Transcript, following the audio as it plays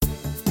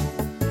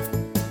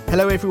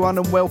Hello everyone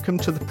and welcome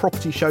to the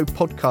Property Show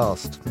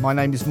podcast. My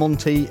name is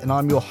Monty and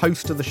I'm your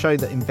host of the show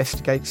that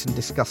investigates and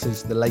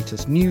discusses the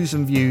latest news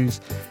and views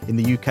in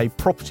the UK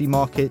property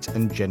market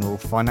and general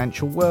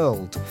financial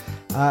world.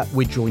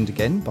 We're joined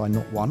again by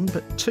not one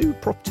but two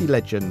property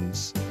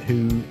legends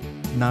who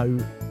know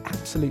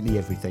absolutely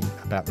everything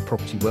about the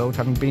property world,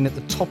 having been at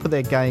the top of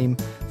their game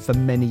for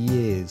many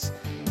years.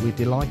 We're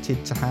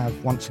delighted to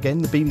have once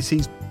again the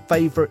BBC's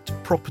favourite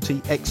property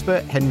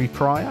expert, Henry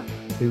Pryor,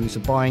 who is a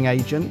buying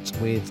agent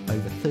with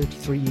over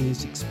 33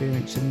 years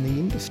experience in the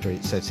industry,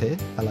 it says here.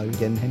 Hello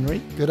again, Henry.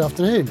 Good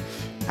afternoon.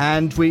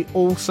 And we're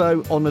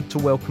also honoured to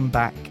welcome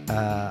back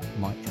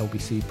my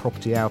LBC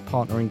Property Hour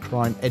partner in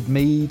crime, Ed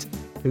Mead,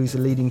 who's a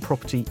leading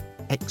property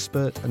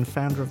expert and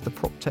founder of the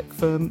PropTech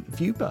firm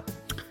Vuber.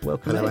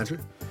 Welcome, Hello, Ed.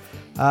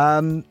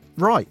 Andrew.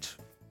 Right.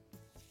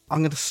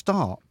 I'm going to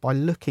start by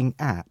looking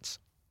at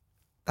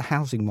the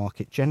housing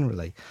market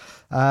generally.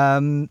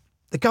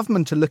 The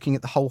government are looking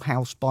at the whole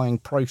house buying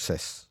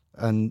process,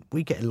 and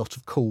we get a lot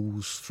of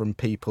calls from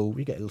people.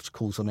 We get a lot of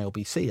calls on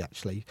LBC,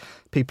 actually.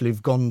 People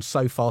who've gone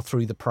so far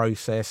through the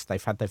process,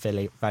 they've had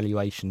their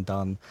valuation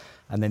done,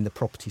 and then the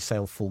property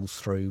sale falls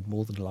through.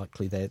 More than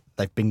likely,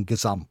 they've been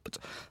gazumped.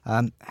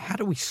 How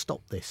do we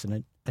stop this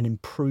and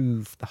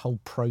improve the whole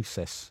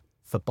process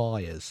for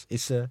buyers?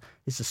 It's a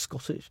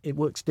Scottish. It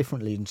works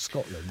differently in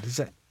Scotland.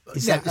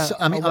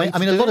 I mean,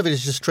 a lot of it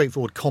is just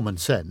straightforward common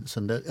sense,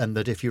 and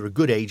that if you're a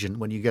good agent,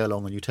 when you go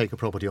along and you take a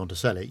property on to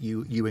sell it,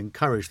 you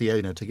encourage the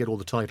owner to get all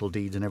the title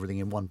deeds and everything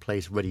in one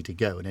place ready to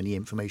go, and any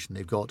information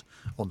they've got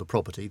on the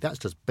property. That's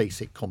just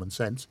basic common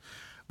sense,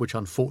 which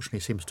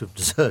unfortunately seems to have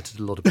deserted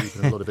a lot of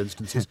people in a lot of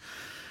instances.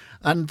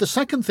 And the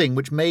second thing,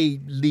 which may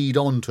lead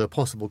on to a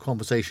possible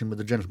conversation with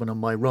the gentleman on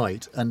my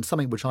right, and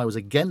something which I was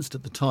against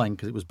at the time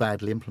because it was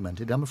badly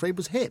implemented, I'm afraid,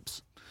 was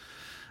HIPs.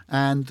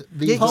 And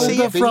these were home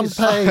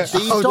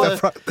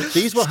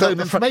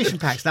information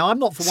packs. Now, I'm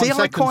not for one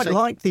second. I quite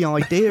like the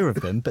idea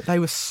of them, but they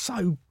were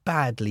so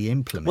badly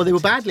implemented. Well, they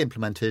were badly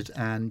implemented,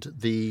 and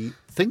the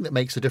thing that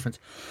makes a difference.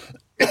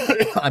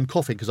 I'm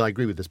coughing because I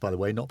agree with this, by the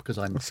way, not because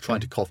I'm trying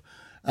to cough.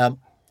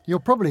 You're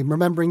probably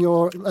remembering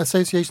your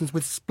associations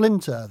with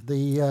Splinter,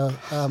 the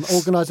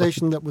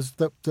organisation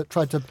that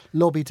tried to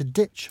lobby to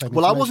ditch.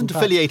 Well, I wasn't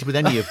affiliated with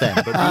any of them,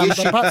 but the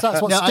issue. Perhaps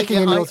that's what's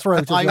sticking in your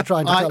throat as you're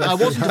trying to tell us. I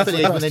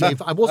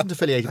wasn't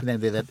affiliated with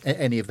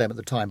any of them at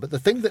the time. But the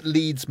thing that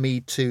leads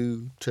me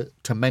to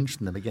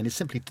mention them again is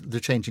simply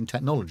the changing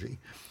technology.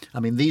 I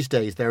mean, these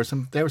days there are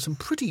some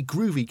pretty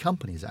groovy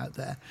companies out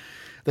there.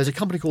 There's a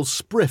company called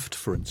Sprift,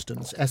 for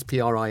instance,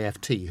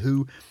 SPRIFT,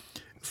 who,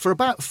 for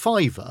about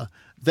 £5,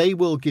 they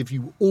will give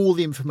you all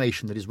the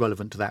information that is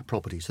relevant to that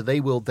property. So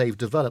they've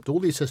developed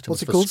all these systems.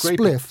 What's it called?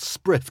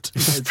 Sprift.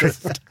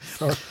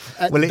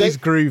 Well, it is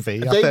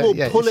groovy. They will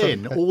pull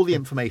in all the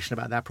information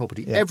about that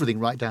property, everything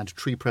right down to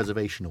tree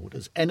preservation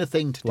orders,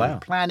 anything to do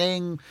with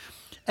planning,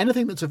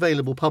 anything that's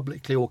available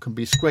publicly or can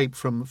be scraped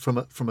from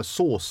a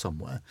source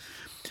somewhere.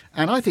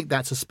 And I think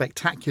that's a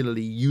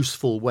spectacularly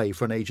useful way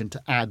for an agent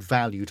to add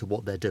value to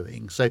what they're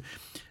doing. So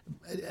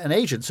an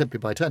agent, simply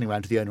by turning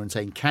around to the owner and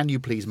saying, can you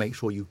please make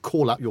sure you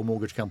call up your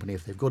mortgage company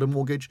if they've got a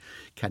mortgage?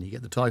 Can you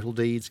get the title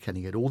deeds? Can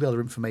you get all the other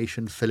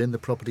information? Fill in the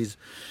properties,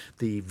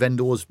 the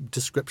vendor's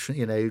description,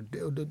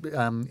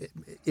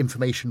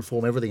 information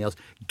form, everything else.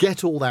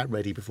 Get all that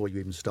ready before you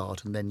even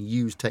start, and then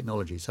use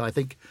technology. So I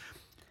think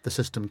the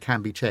system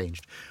can be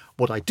changed.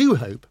 What I do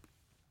hope,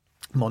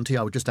 Monty,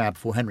 I would just add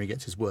before Henry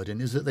gets his word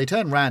in, is that they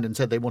turned around and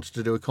said they wanted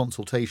to do a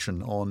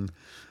consultation on,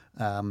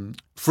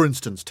 for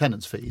instance,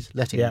 tenants' fees,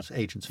 lettings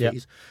agents'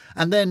 fees,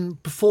 and then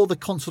before the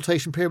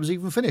consultation period was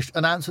even finished,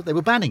 announced that they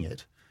were banning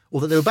it or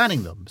that they were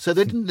banning them. So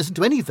they didn't listen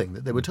to anything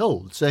that they were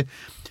told. So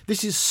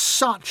this is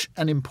such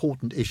an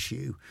important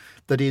issue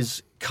that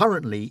is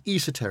currently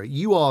esoteric.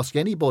 You ask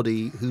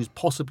anybody who's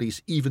possibly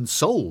even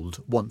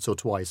sold once or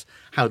twice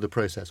how the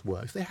process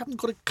works, they haven't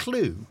got a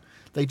clue.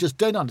 They just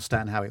don't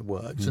understand how it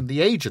works. And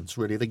the agents,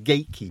 really, the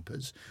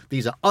gatekeepers,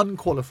 these are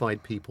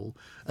unqualified people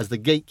as the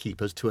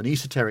gatekeepers to an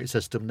esoteric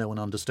system no one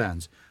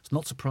understands. It's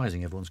not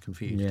surprising everyone's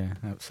confused. Yeah,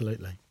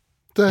 absolutely.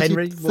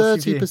 Henry,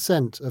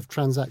 30% of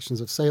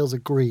transactions of sales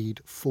agreed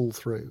fall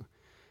through.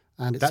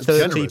 And it's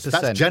 30%.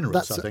 That's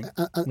generous, I think.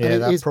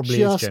 It is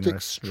just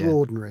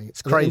extraordinary.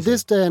 It's crazy. In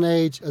this day and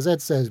age, as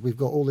Ed says, we've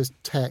got all this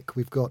tech.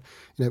 We've got,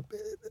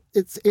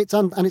 it's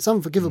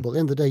unforgivable. At the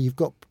end of the day, you've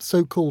got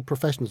so-called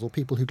professionals or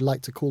people who'd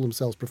like to call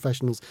themselves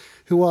professionals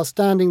who are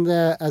standing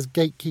there as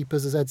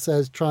gatekeepers, as Ed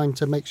says, trying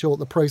to make sure that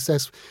the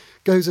process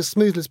goes as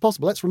smoothly as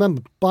possible. Let's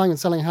remember, buying and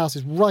selling a house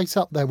is right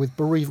up there with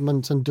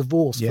bereavement and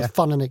divorce for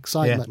fun and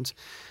excitement.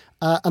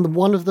 And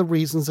one of the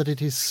reasons that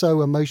it is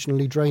so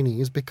emotionally draining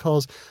is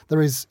because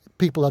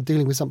people are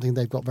dealing with something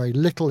they've got very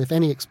little, if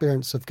any,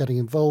 experience of getting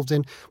involved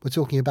in. We're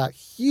talking about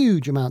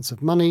huge amounts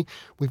of money.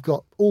 We've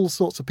got all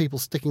sorts of people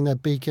sticking their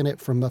beak in it,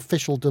 from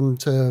officialdom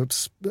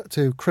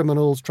to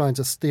criminals trying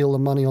to steal the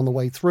money on the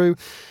way through.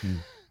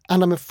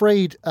 And I'm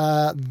afraid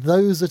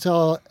those that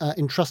are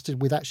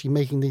entrusted with actually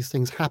making these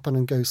things happen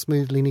and go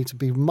smoothly need to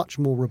be much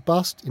more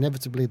robust.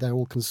 Inevitably, they're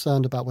all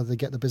concerned about whether they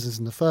get the business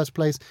in the first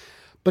place.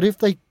 But if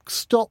they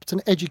stopped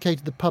and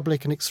educated the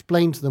public and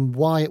explained to them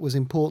why it was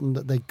important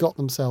that they got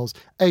themselves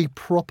a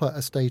proper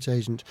estate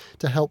agent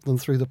to help them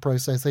through the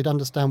process, they'd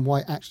understand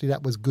why actually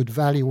that was good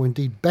value, or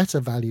indeed better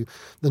value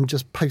than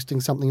just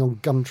posting something on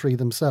Gumtree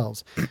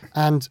themselves.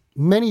 And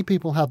many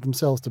people have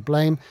themselves to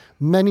blame.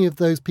 Many of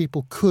those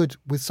people could,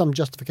 with some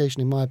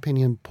justification in my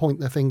opinion, point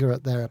their finger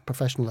at their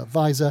professional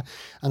advisor.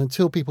 And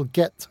until people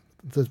get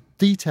the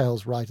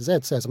details right, as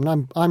Ed says, I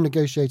mean, I'm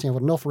negotiating, I've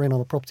got an offer in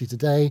on a property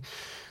today.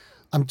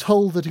 I'm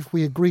told that if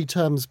we agree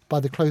terms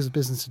by the close of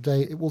business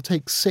today, it will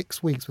take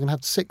 6 weeks. We're going to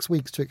have 6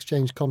 weeks to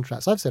exchange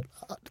contracts. I've said,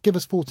 give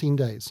us 14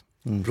 days.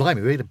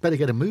 Blimey, we better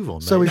get a move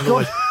on. So we've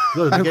got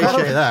to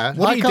negotiate that.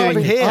 What are you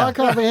doing here? I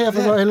can't be here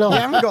for very long. You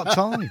haven't got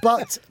time.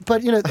 But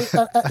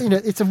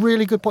it's a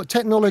really good point.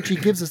 Technology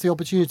gives us the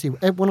opportunity.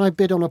 When I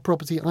bid on a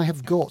property, I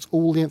have got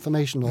all the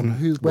information on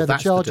where the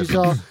charges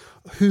are,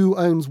 who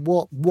owns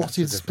what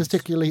is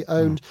particularly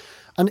owned.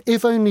 And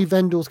if only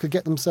vendors could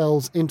get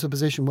themselves into a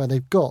position where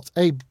they've got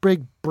a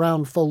big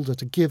brown folder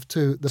to give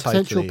to the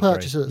potential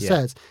purchaser that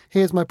says,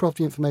 here's my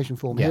property information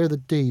form, here are the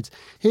deeds,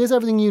 here's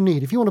everything you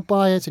need. If you want to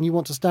buy it and you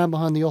want to stand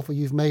behind the offer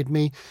you've made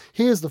me,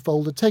 here's the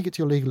folder, take it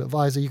to your legal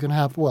advisor. You can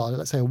have, well,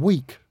 let's say a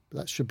week.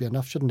 That should be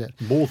enough, shouldn't it?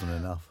 More than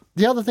enough.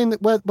 The other thing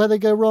that where they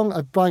go wrong,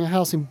 I'm buying a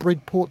house in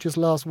Bridport just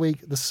last week.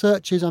 The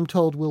searches, I'm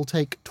told, will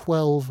take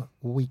 12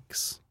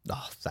 weeks.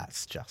 Oh,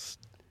 that's just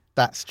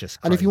crazy.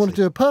 And if you want to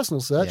do a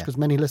personal search, because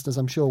many listeners,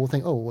 I'm sure, will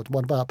think, oh,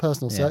 what about a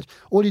personal search?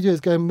 All you do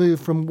is go and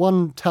move from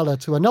one teller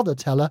to another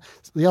teller.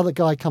 So the other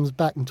guy comes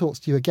back and talks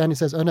to you again. He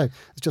says, oh, no,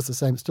 it's just the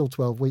same. It's still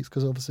 12 weeks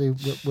because obviously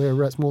it's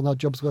more than our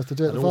job's worth to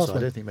do it. And the also, fast way.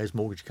 I don't think most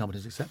mortgage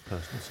companies accept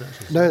personal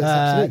searches. No,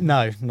 that's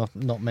absolutely. No,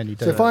 not many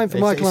do. So fine for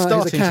my client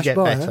who's a cash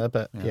buyer, better,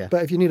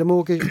 but if you need a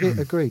mortgage,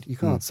 agreed, you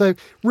can't. So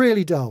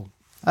really dull.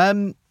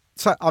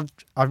 So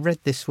I read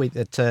this week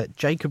that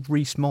Jacob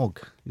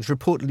Rees-Mogg is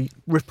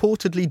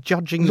reportedly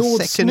judging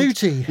Lord the second.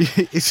 Snooty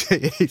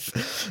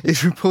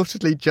is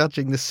reportedly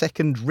judging the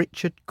second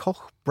Richard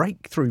Koch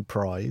Breakthrough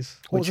Prize.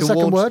 What was the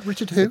second word?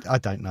 Richard who? I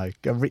don't know.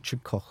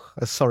 Richard Koch.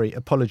 Sorry,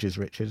 apologies,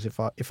 Richard,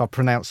 if I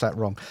pronounce that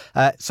wrong.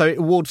 So it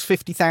awards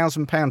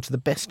 £50,000 to the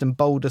best and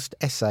boldest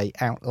essay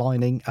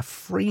outlining a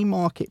free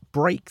market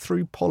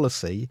breakthrough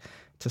policy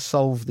to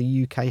solve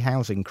the UK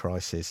housing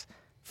crisis.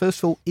 First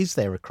of all, is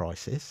there a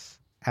crisis?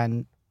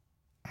 And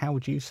how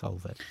would you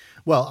solve it?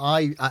 Well,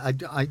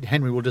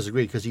 Henry will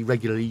disagree because he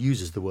regularly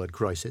uses the word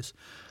crisis.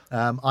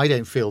 I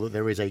don't feel that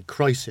there is a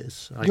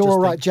crisis. You're all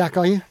right, Jack,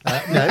 are you?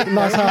 No.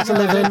 Nice house to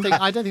live in.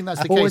 I don't think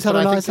that's the case. Always had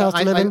a nice house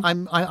to live in.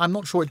 I'm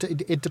not sure.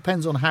 It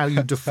depends on how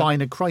you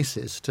define a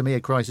crisis. To me, a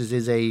crisis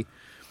is a...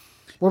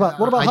 What about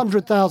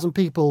 100,000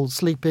 people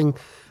sleeping...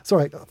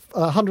 Sorry,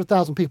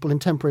 100,000 people in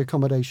temporary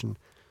accommodation?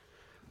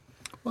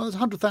 Well, there's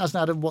 100,000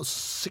 out of,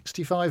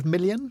 65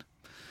 million?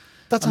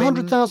 That's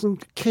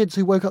 100,000 kids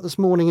who woke up this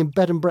morning in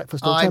bed and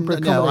breakfast or temporary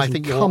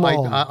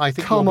accommodation. I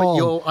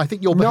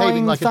think you're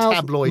behaving like a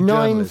tabloid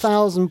journalist.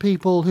 9,000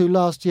 people who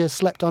last year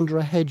slept under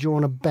a hedge or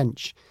on a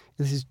bench.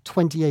 This is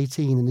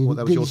 2018 in the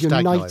that was your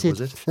stag night,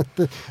 was it?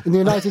 in the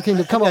United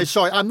Kingdom. Come on. No,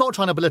 sorry, I'm not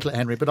trying to belittle it,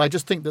 Henry, but I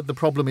just think that the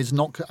problem is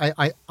not...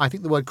 I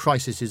think the word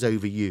crisis is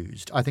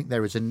overused. I think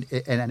there is an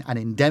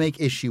endemic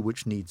issue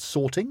which needs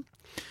sorting.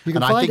 You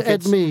can find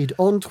Ed Mead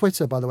on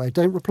Twitter, by the way.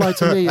 Don't reply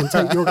to me and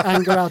take your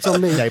anger out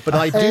on me. No, but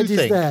I do Ed think...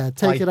 is there.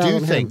 Take it out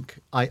on him.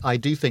 I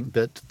do think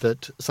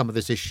that some of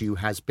this issue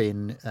has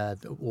been...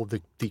 or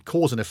the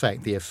cause and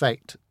effect, the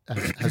effect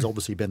has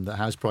obviously been that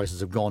house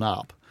prices have gone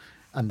up.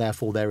 And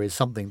therefore there is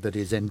something that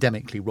is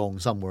endemically wrong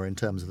somewhere in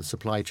terms of the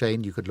supply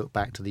chain. You could look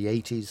back to the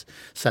 80s,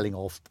 selling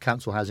off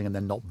council housing and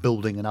then not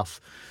building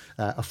enough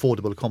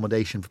affordable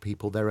accommodation for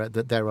people.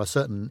 There are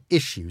certain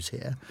issues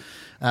here,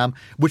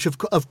 which have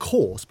of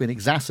course been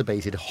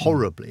exacerbated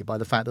horribly by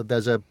the fact that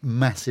there's a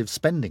massive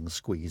spending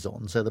squeeze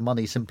on. So the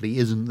money simply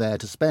isn't there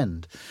to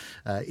spend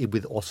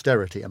with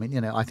austerity. I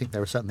mean, I think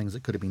there are certain things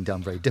that could have been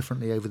done very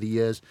differently over the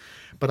years.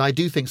 But I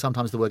do think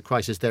sometimes the word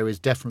crisis, there is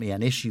definitely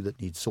an issue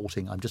that needs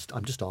sorting. I'm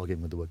just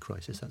arguing with the word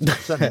crisis.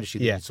 That's certainly an issue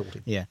that needs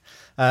sorting. Yeah.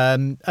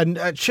 And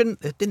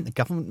didn't the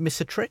government miss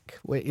a trick?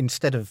 Where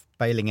instead of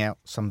bailing out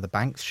some of the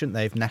banks, shouldn't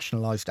they have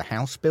nationalised a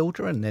house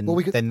builder and then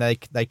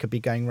they could be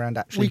going around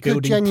actually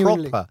building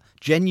proper,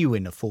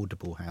 genuine,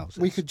 affordable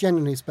houses? We could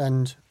genuinely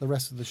spend the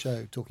rest of the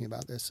show talking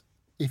about this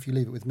if you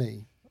leave it with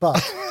me.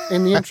 But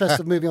in the interest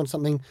of moving on to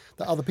something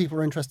that other people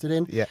are interested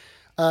in,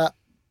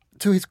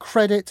 to his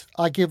credit,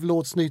 I give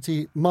Lord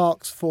Snooty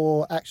marks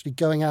for actually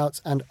going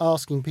out and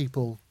asking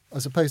people,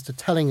 as opposed to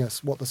telling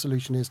us what the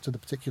solution is to the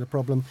particular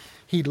problem.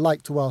 He'd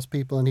like to ask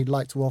people and he'd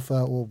like to offer,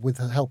 or with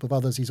the help of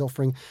others, he's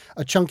offering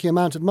a chunky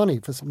amount of money.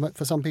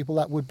 For some people,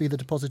 that would be the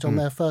deposit on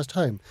their first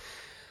home.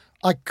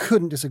 I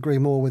couldn't disagree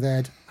more with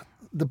Ed.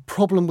 the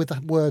problem with the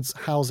words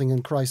housing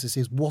and crisis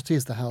is, what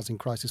is the housing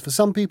crisis? For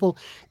some people,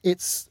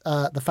 it's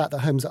the fact that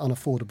homes are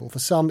unaffordable. For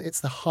some,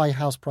 it's the high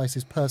house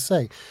prices per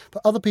se. For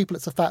other people,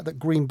 it's the fact that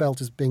Greenbelt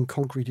is being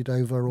concreted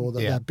over, or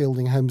that they're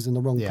building homes in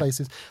the wrong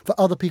places. For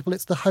other people,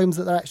 it's the homes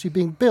that are actually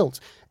being built.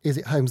 Is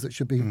it homes that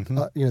should be,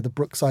 the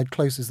Brookside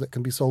closes that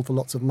can be sold for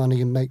lots of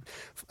money and make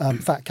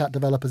fat cat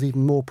developers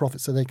even more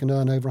profit so they can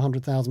earn over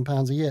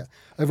 £100,000 a year,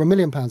 over £1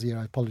 million a year,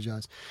 I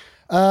apologise.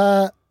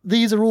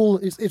 These are all,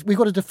 we've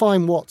got to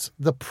define what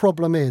the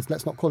problem is.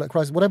 Let's not call it a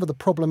crisis, whatever the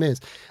problem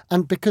is.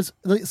 And because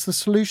it's the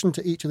solution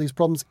to each of these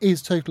problems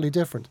is totally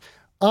different.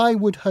 I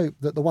would hope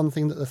that the one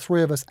thing that the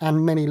three of us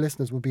and many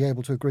listeners would be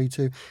able to agree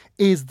to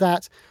is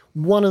that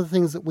one of the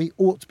things that we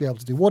ought to be able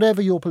to do,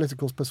 whatever your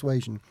political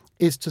persuasion,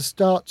 is to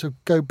start to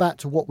go back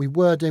to what we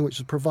were doing, which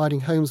is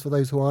providing homes for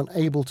those who aren't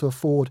able to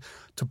afford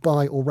to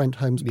buy or rent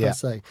homes per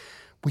se.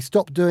 We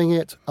stopped doing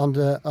it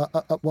under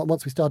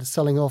once we started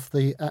selling off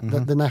the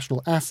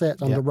national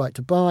asset under right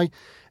to buy.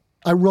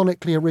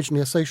 Ironically,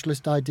 originally a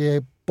socialist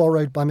idea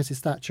borrowed by Mrs.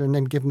 Thatcher and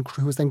then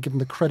who was then given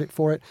the credit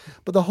for it.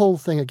 But the whole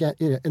thing again,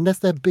 unless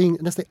they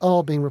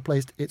are being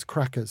replaced, it's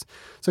crackers.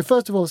 So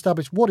first of all,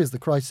 establish what is the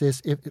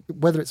crisis,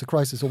 whether it's a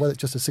crisis or whether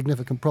it's just a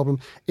significant problem.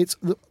 It's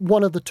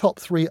one of the top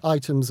 3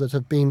 items that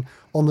have been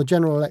on the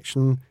general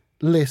election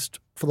list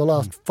for the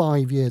last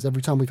 5 years.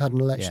 Every time we've had an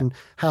election,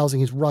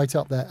 housing is right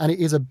up there, and it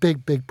is a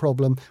big, big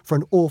problem for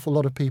an awful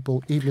lot of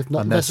people, even if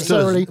not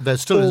necessarily. There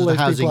still is a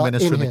housing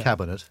minister in the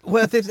cabinet.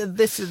 Well,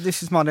 this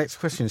is my next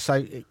question.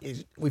 So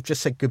we've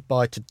just said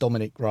goodbye to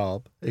Dominic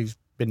Raab, who's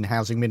been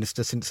housing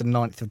minister since the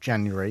 9th of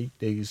January,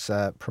 who's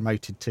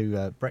promoted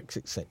to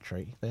Brexit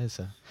secretary. There's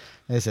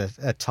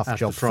a tough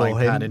job for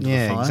him.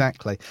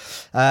 Exactly.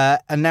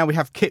 And now we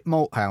have Kit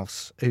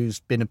Malthouse, who's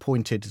been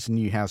appointed as a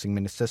new housing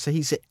minister. So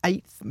he's the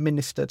 8th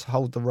minister to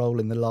hold the role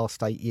in the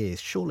last 8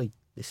 years. Surely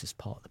this is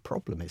part of the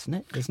problem, isn't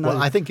it?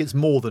 Well, I think it's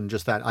more than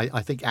just that.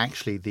 I think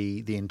actually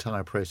the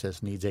entire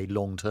process needs a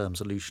long-term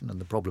solution. And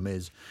the problem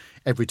is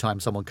every time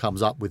someone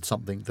comes up with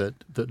something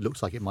that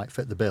looks like it might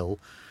fit the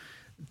bill,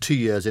 2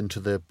 years into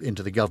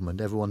the government,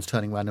 everyone's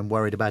turning around and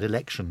worried about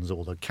elections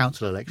or the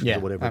council elections or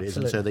whatever it is,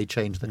 and so they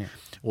change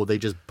or they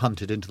just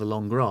punt it into the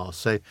long grass.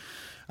 So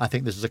I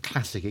think this is a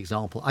classic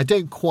example. I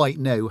don't quite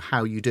know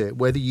how you do it,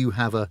 whether you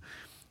have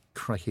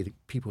crikey,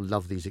 people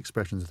love these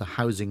expressions, the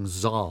housing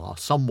czar.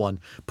 Someone,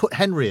 put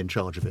Henry in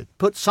charge of it,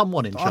 put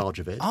someone in charge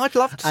of it. I'd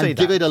love to see that. And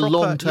give it a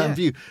long-term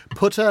view.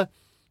 Put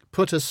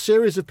a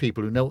series of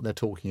people who know what they're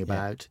talking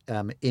about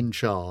in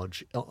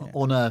charge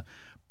on a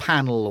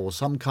panel or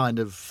some kind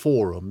of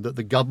forum that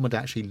the government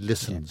actually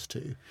listens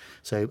to.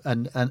 So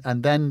and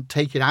then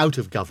take it out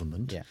of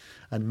government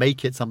and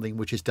make it something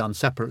which is done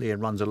separately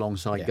and runs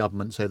alongside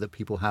government, so that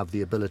people have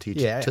the ability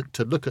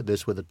to look at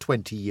this with a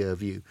 20-year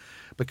view.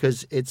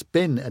 Because it's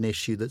been an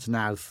issue that's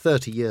now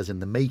 30 years in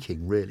the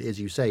making, really, as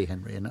you say,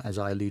 Henry, and as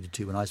I alluded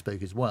to when I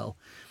spoke as well.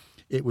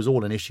 It was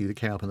all an issue that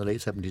came up in the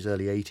late 70s,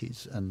 early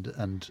 80s,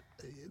 and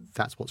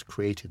that's what's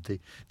created the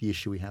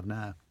issue we have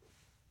now.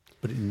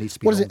 But it needs to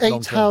be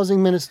 8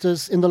 housing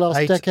ministers in the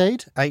last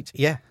decade? 8,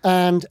 yeah.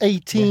 And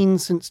 18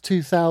 since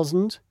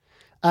 2000.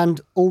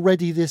 And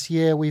already this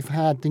year we've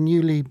had the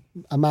newly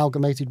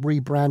amalgamated,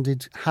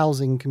 rebranded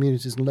housing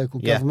communities and local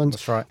government.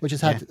 That's right. Which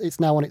has had, it's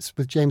now on its,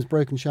 with James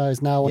Brokenshire,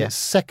 is now on its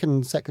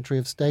second Secretary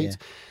of State. Yeah.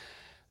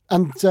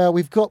 And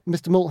we've got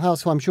Mr.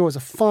 Malthouse, who I'm sure is a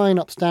fine,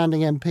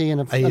 upstanding MP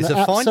and he's an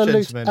a fine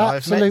absolute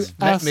asset.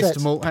 Mr.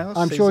 Malthouse.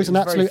 I'm sure he's an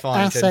absolute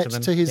asset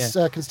to his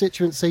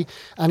constituency,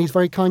 and he's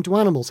very kind to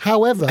animals.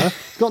 However,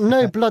 he's got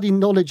no bloody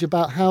knowledge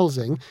about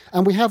housing,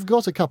 and we have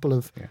got a couple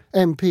of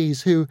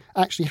MPs who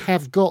actually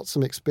have got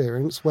some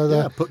experience.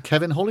 Put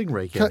Kevin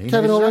Hollingrake in.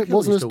 Kevin Hollingrake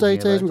was an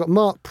estate agent. We've got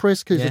Mark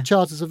Prisk, who's a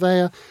chartered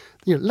surveyor.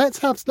 Let's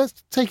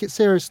take it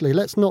seriously.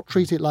 Let's not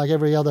treat it like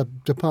every other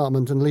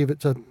department and leave it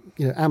to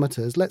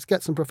amateurs. Let's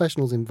get some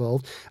professionals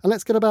involved, and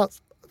let's get about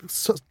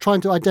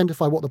trying to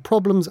identify what the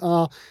problems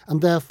are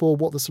and therefore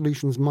what the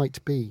solutions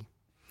might be.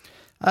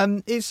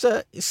 Is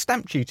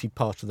stamp duty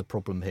part of the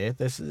problem here?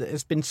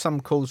 There's been some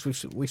calls.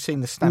 We've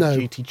seen the stamp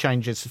duty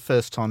changes for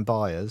first-time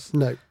buyers.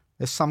 No.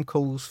 There's some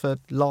calls for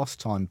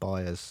last-time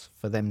buyers,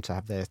 for them to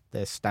have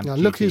their stamp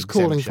duty look who's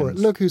calling for it.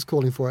 Look who's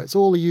calling for it. It's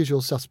all the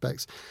usual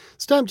suspects.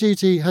 Stamp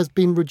duty has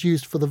been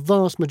reduced for the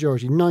vast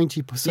majority.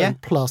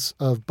 90% plus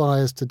of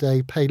buyers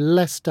today pay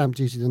less stamp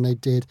duty than they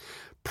did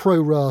pro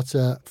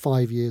rata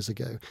 5 years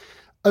ago.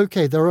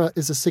 OK, there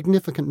is a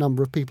significant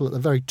number of people at the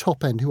very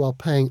top end who are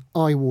paying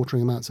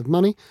eye-watering amounts of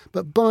money,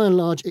 but by and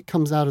large it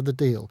comes out of the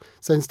deal.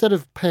 So instead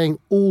of paying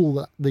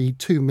all the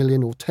 2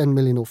 million or 10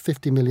 million or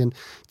 50 million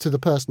to the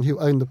person who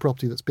owned the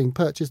property that's being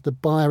purchased, the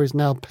buyer is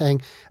now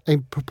paying a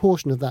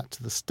proportion of that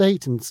to the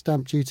state in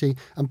stamp duty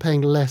and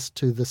paying less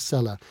to the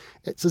seller.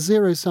 It's a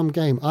zero-sum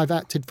game. I've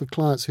acted for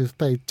clients who've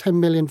paid 10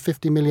 million,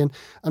 50 million,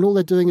 and all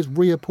they're doing is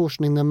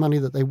reapportioning their money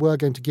that they were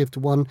going to give to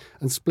one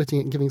and splitting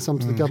it and giving some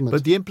to the government.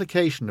 But the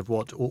implication of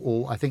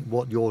or I think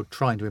what you're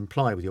trying to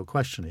imply with your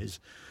question is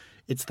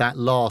it's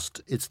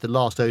the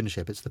last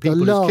ownership. It's the people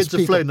whose kids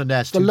have flown the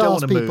nest who don't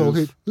want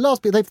to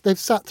move. They've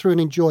sat through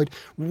and enjoyed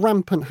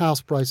rampant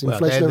house price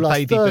inflation over the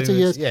last 30 boomers.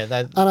 years.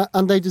 Yeah,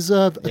 and they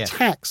deserve a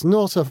tax,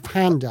 not a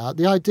handout.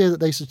 The idea that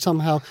they should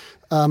somehow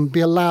be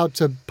allowed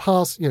to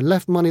pass,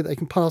 left money that they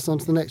can pass on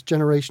to the next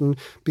generation,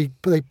 they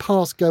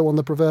go on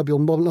the proverbial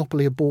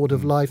monopoly board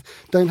of life,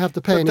 don't have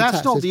to pay any taxes.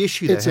 That's not the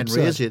issue there, It's Henry,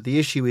 absurd. is it? The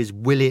issue is,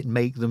 will it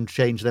make them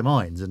change their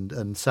minds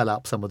and sell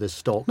up some of this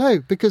stock? No,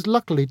 because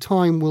luckily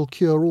time will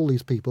cure all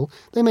these people.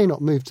 They may not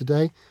move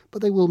today,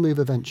 but they will move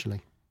eventually.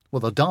 Well,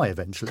 they'll die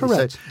eventually.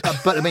 Correct. So,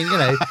 but I mean,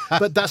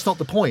 but that's not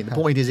the point. The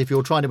point is, if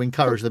you're trying to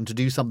encourage them to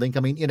do something, I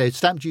mean,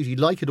 stamp duty,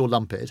 like it or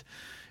lump it.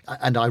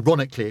 And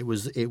ironically, it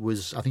was.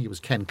 I think it was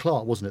Ken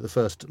Clarke, wasn't it, the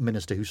first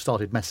minister who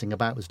started messing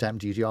about with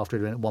stamp duty after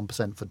it went at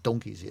 1% for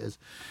donkey's years.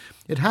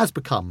 It has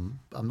become,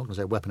 I'm not going to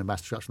say a weapon of mass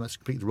destruction, that's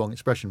completely the wrong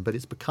expression, but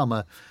it's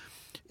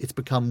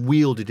become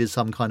wielded as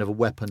some kind of a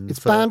weapon. It's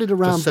for bandied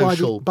around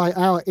social by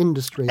our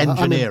industry.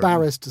 engineering. I'm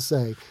embarrassed to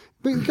say.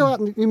 But you go out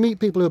and you meet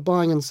people who are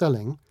buying and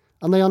selling,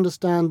 and they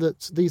understand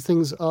that these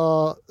things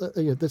are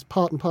this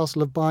part and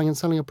parcel of buying and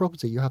selling a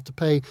property. You have to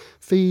pay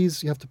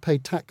fees, you have to pay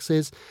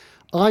taxes.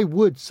 I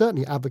would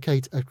certainly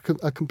advocate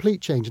a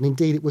complete change, and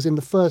indeed it was in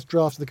the first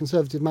draft of the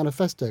Conservative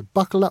manifesto.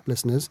 Buckle up,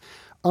 listeners.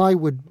 I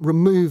would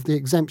remove the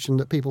exemption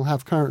that people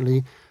have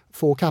currently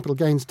for capital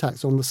gains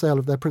tax on the sale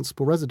of their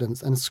principal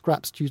residence and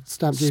scrap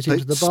stamp duty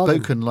into the bargain.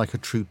 Spoken like a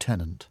true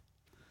tenant.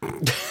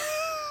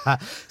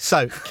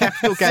 So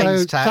capital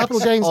gains tax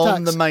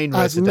on the main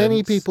residence. As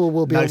many people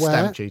will be no aware.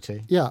 Stamp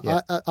duty. Yeah.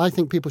 I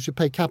think people should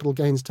pay capital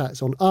gains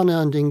tax on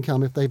unearned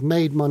income if they've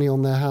made money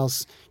on their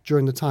house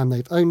during the time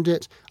they've owned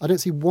it. I don't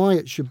see why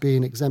it should be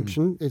an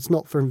exemption. It's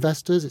not for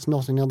investors. It's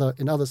not in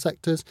other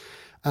sectors.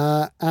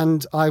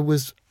 And I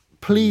was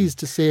pleased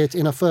to see it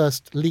in a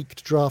first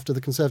leaked draft of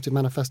the Conservative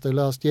manifesto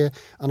last year,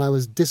 and I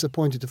was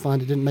disappointed to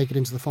find it didn't make it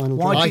into the final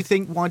draft. Why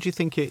do you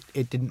think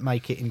it didn't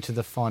make it into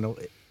the final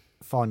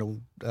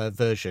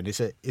version?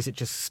 Is it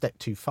just a step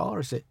too far?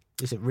 Is it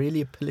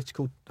really a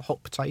political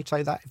hot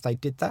potato that if they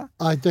did that?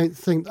 I think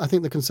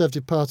the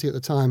Conservative Party at the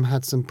time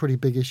had some pretty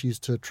big issues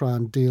to try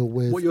and deal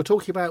with. What you're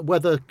talking about,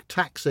 whether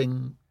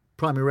taxing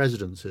primary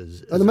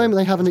residences at the moment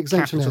they have an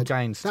exemption. Capital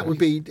gains. That would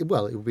be it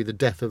would be the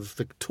death of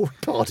the Tory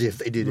party if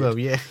they did it. Well,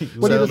 yeah.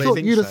 Well,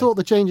 you'd have thought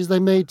the changes they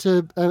made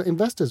to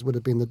investors would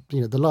have been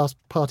the last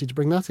party to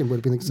bring that in would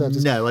have been the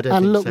Conservatives. No, I don't.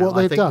 And think look so. what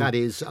they've done. I think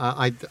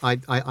that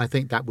is. I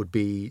think that would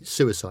be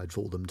suicide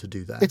for them to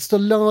do that. It's the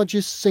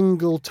largest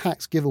single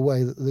tax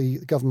giveaway that the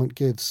government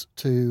gives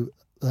to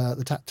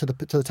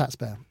the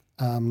taxpayer.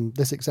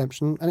 This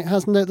exemption, and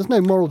there's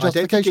no moral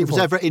justification. I don't think it was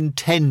for ever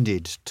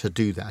intended to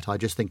do that. I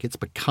just think it's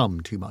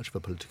become too much of a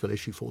political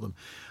issue for them.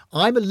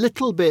 I'm a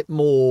little bit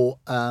more,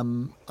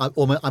 I'm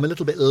a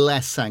little bit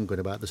less sanguine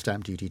about the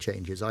stamp duty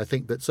changes. I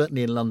think that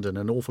certainly in London,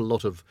 an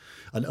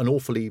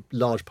awfully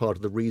large part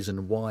of the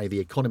reason why the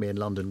economy in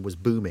London was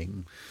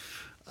booming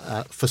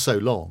for so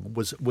long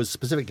was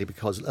specifically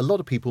because a lot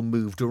of people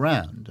moved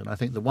around. And I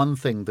think the one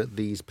thing that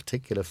these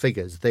particular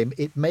figures,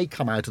 it may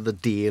come out of the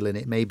deal and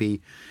it may be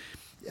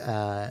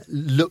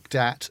looked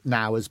at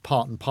now as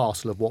part and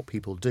parcel of what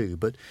people do.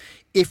 But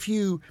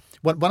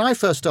when I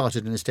first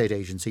started in a estate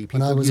agency,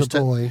 people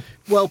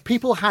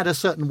had a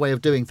certain way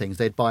of doing things.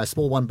 They'd buy a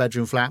small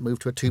 1-bedroom flat, move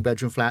to a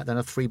 2-bedroom flat, then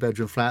a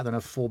 3-bedroom flat, then a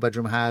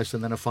 4-bedroom house,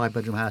 and then a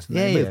 5-bedroom house. And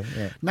then move.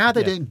 Yeah. Now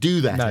they don't do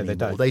that anymore. They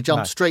don't. They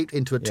jump straight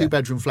into a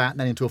 2-bedroom flat and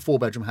then into a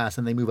 4-bedroom house,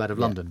 and they move out of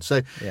London.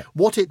 So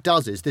what it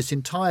does is this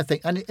entire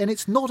thing, and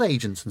it's not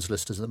agents and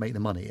solicitors that make the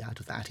money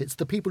out of that. It's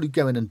the people who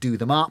go in and do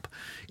them up.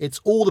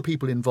 It's all the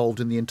people involved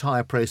in the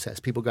entire process.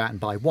 People go out and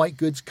buy white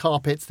goods,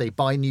 carpets, they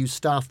buy new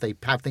stuff, they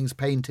have things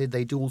painted,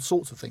 they do all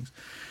sorts of things.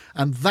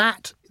 And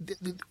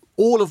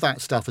all of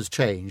that stuff has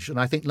changed. And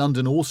I think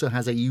London also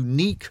has a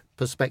unique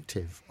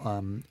perspective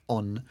on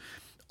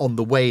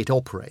the way it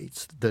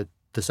operates, the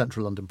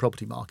central London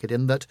property market,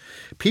 in that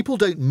people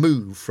don't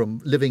move from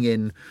living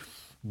in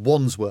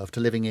Wandsworth to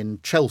living in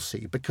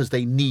Chelsea because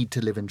they need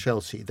to live in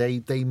Chelsea.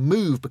 They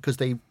move because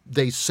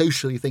they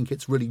socially think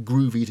it's really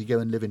groovy to go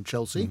and live in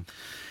Chelsea.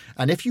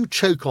 And if you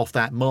choke off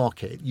that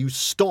market, you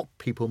stop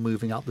people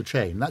moving up the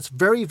chain. That's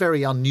very,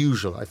 very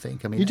unusual, I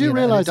think. I mean, you do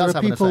realise there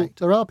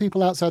are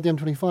people outside the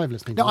M25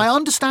 listening. No, I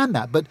understand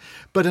that, but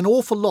an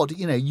awful lot.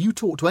 You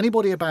talk to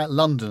anybody about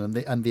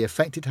London and the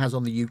effect it has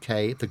on the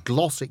UK, the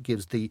gloss it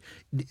gives the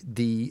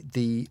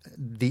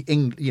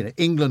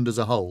England as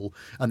a whole,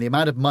 and the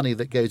amount of money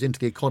that goes into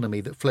the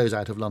economy that flows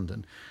out of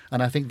London.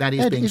 And I think that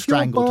is being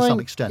strangled to some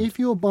extent. If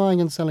you're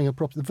buying and selling a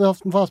property, the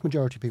vast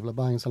majority of people are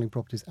buying and selling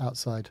properties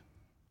outside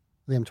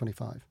the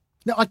M25.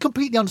 No, I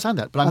completely understand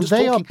that, but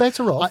they are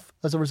better off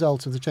as a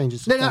result of the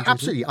changes. No,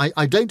 absolutely.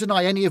 I don't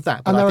deny any of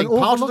that. But I think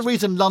part of the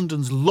reason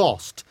London's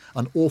lost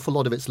an awful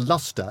lot of its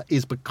lustre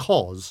is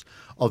because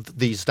of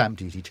these stamp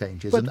duty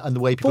changes and the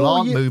way people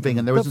aren't moving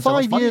and there isn't so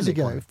much money in the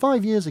economy.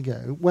 5 years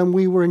ago, when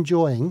we were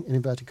enjoying, in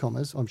inverted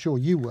commas, I'm sure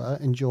you were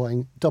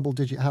enjoying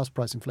double-digit house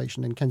price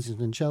inflation in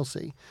Kensington and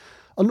Chelsea,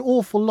 an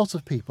awful lot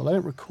of people, I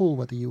don't recall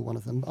whether you were one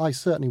of them, I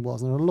certainly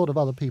was, and a lot of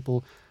other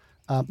people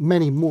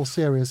many more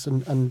serious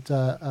and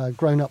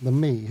grown up than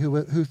me,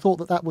 who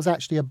thought that was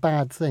actually a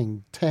bad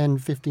thing. 10,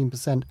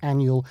 15%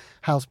 annual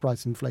house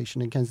price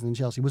inflation in Kensington and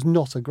Chelsea was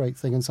not a great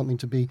thing and something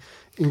to be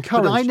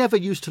encouraged. But I never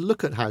used to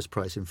look at house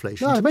price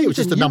inflation. No, to me, it was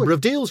just the number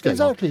of deals going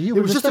on. Exactly. It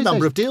was just the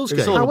number of deals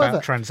going on. It was all However,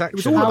 about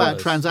transactions. It was all about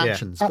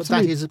transactions. Yeah. But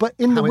that is but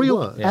in the how it real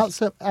works.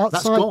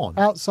 That's gone.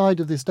 outside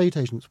of the estate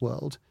agents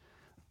world,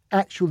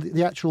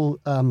 the actual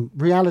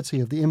reality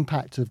of the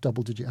impact of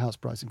double-digit house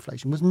price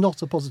inflation was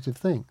not a positive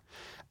thing.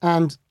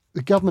 And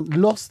the government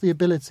lost the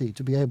ability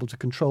to be able to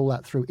control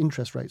that through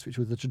interest rates, which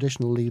were the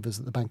traditional levers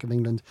that the Bank of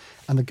England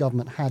and the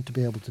government had to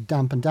be able to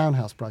dampen down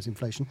house price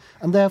inflation.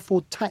 And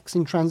therefore,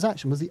 taxing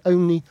transaction was the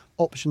only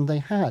option they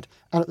had.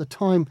 And at the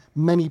time,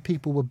 many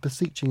people were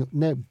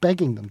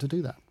begging them to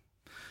do that.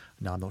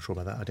 No, I'm not sure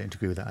about that. I don't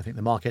agree with that. I think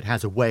the market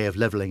has a way of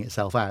levelling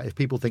itself out. If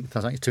people think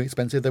something's too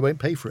expensive, they won't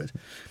pay for it.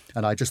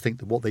 And I just think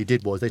that what they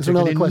did was they took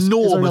an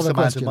enormous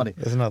amount of money.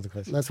 There's another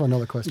question. That's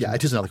another question. Yeah,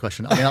 it is another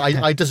question. I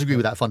mean, I disagree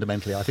with that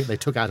fundamentally. I think they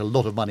took out a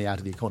lot of money out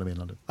of the economy in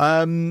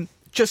London.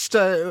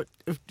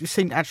 You've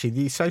seen, actually,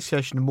 the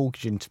Association of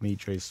Mortgage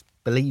Intermediaries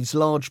believes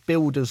large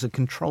builders are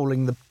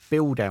controlling the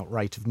build-out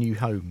rate of new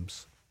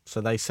homes.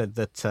 So they said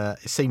that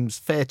it seems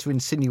fair to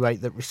insinuate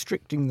that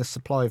restricting the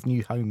supply of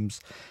new homes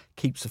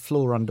keeps a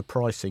floor under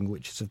pricing,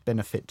 which is of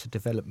benefit to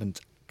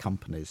development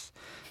companies.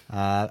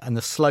 And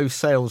the slow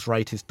sales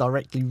rate is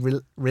directly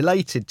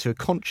related to a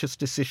conscious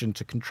decision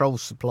to control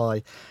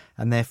supply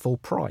and therefore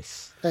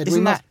price. Ed,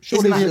 isn't that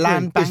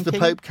land banking? Is the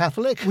Pope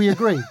Catholic? We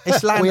agree.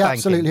 It's land we banking.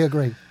 absolutely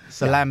agree.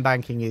 So land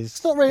banking is...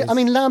 It's not really... I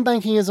mean, land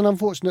banking is an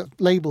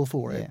unfortunate label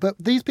for it, Yeah. but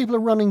these people are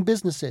running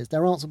businesses.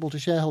 They're answerable to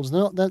shareholders.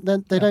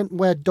 They don't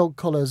wear dog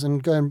collars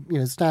and go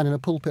and stand in a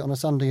pulpit on a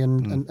Sunday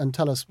and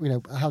tell us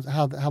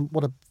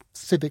what a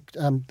civic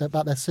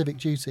about their civic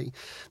duty.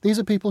 These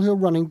are people who are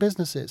running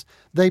businesses.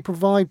 They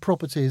provide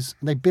properties.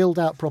 They build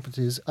out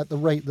properties at the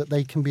rate that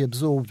they can be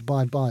absorbed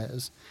by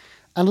buyers.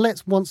 And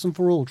let's once and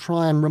for all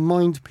try and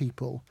remind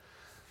people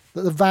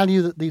that the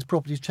value that these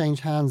properties change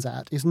hands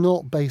at is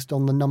not based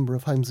on the number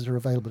of homes that are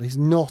available. It's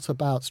not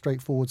about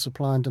straightforward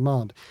supply and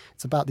demand.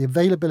 It's about the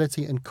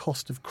availability and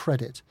cost of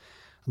credit.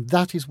 And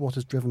that is what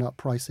has driven up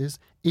prices.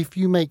 If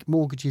you make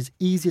mortgages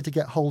easier to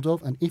get hold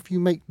of and if you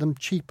make them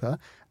cheaper,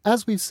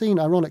 as we've seen,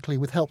 ironically,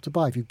 with Help to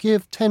Buy, if you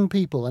give 10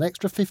 people an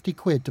extra 50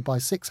 quid to buy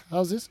 6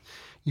 houses,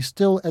 you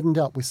still end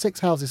up with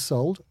 6 houses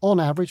sold, on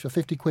average, for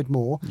 50 quid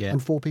more,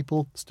 and 4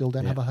 people still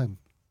don't have a home.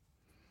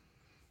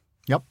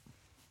 Yep.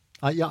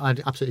 I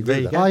absolutely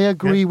agree with that. I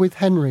agree with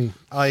Henry.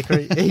 I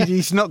agree.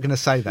 He's not going to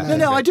say that.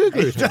 No, I do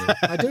agree with Henry.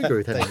 I do agree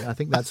with Henry. I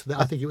think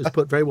it was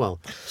put very well.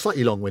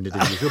 Slightly long-winded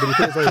as usual, but he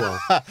put it very well.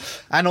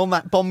 And on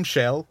that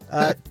bombshell,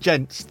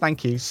 gents,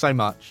 thank you so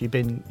much. You've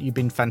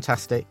been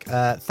fantastic.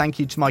 Thank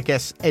you to my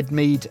guests Ed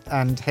Mead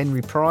and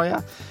Henry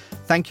Pryor.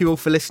 Thank you all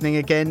for listening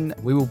again.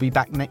 We will be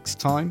back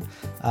next time.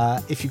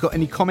 If you've got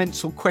any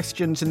comments or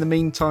questions in the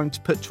meantime to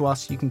put to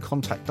us, you can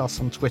contact us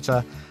on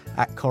Twitter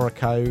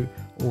 @Corico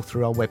or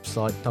through our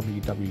website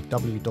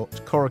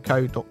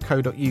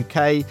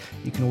www.corico.co.uk.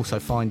 You can also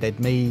find Ed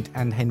Mead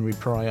and Henry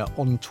Pryor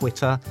on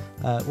Twitter.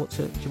 What's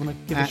it? Do you want to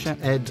give a shout?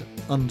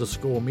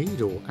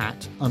 @Ed_Mead or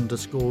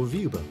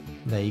 @_Vuber.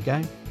 There you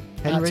go.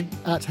 Henry?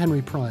 At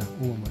Henry Pryor,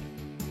 all one word.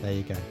 There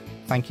you go.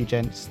 Thank you,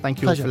 gents.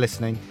 Thank you Pleasure. all for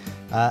listening.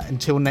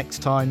 Until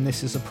next time,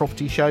 this is a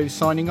Property Show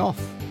signing off.